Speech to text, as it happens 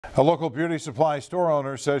A local beauty supply store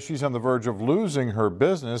owner says she's on the verge of losing her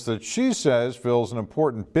business that she says fills an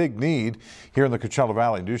important big need here in the Coachella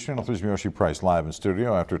Valley. News Channel 3's Miyoshi Price live in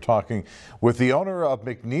studio after talking with the owner of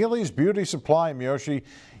McNeely's Beauty Supply. Miyoshi,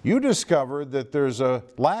 you discovered that there's a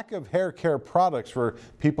lack of hair care products for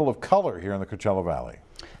people of color here in the Coachella Valley.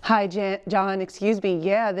 Hi, John. Excuse me.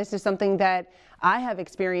 Yeah, this is something that I have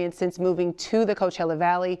experienced since moving to the Coachella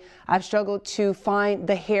Valley. I've struggled to find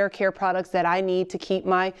the hair care products that I need to keep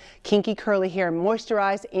my kinky curly hair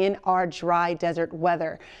moisturized in our dry desert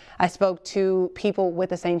weather. I spoke to people with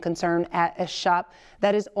the same concern at a shop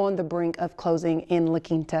that is on the brink of closing in La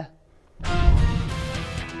Quinta.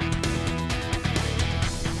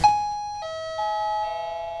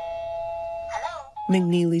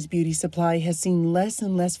 McNeely's Beauty Supply has seen less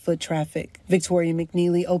and less foot traffic. Victoria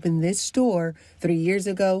McNeely opened this store 3 years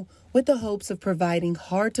ago with the hopes of providing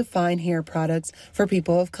hard-to-find hair products for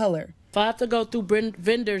people of color. I have to go through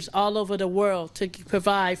vendors all over the world to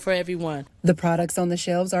provide for everyone. The products on the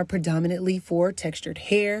shelves are predominantly for textured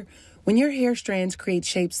hair. When your hair strands create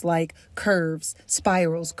shapes like curves,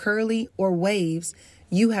 spirals, curly, or waves,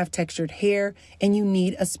 you have textured hair and you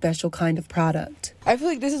need a special kind of product. I feel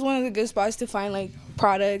like this is one of the good spots to find like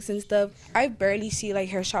products and stuff. I barely see like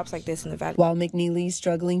hair shops like this in the valley. While McNeely's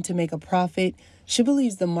struggling to make a profit, she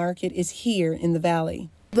believes the market is here in the valley.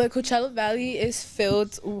 The Coachella Valley is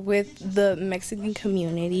filled with the Mexican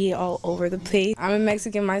community all over the place. I'm a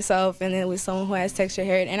Mexican myself, and then with someone who has textured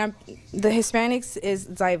hair, and the Hispanics is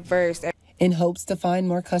diverse. In hopes to find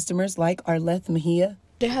more customers like Arleth Mejia.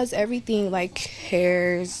 It has everything like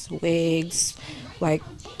hairs, wigs, like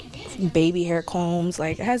baby hair combs,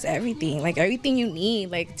 like it has everything, like everything you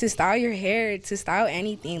need, like to style your hair, to style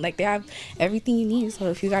anything. Like they have everything you need, so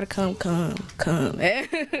if you gotta come.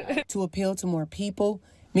 To appeal to more people,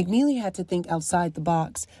 McNeely had to think outside the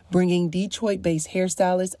box, bringing Detroit-based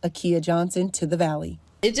hairstylist Akia Johnson to the Valley.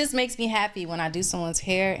 It just makes me happy when I do someone's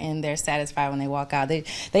hair and they're satisfied when they walk out. They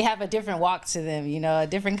have a different walk to them, you know, a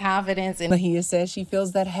different confidence. Mejia says she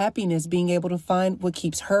feels that happiness being able to find what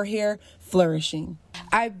keeps her hair flourishing.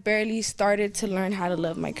 I barely started to learn how to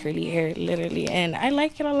love my curly hair, literally, and I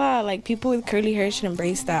like it a lot. Like, people with curly hair should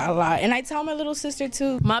embrace that a lot. And I tell my little sister,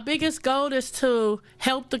 too. My biggest goal is to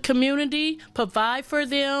help the community, provide for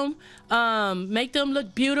them, make them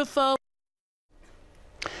look beautiful.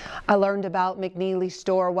 I learned about McNeely's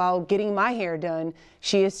store while getting my hair done.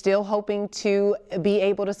 She is still hoping to be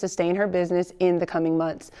able to sustain her business in the coming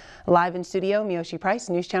months. Live in studio, Miyoshi Price,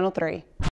 News Channel 3.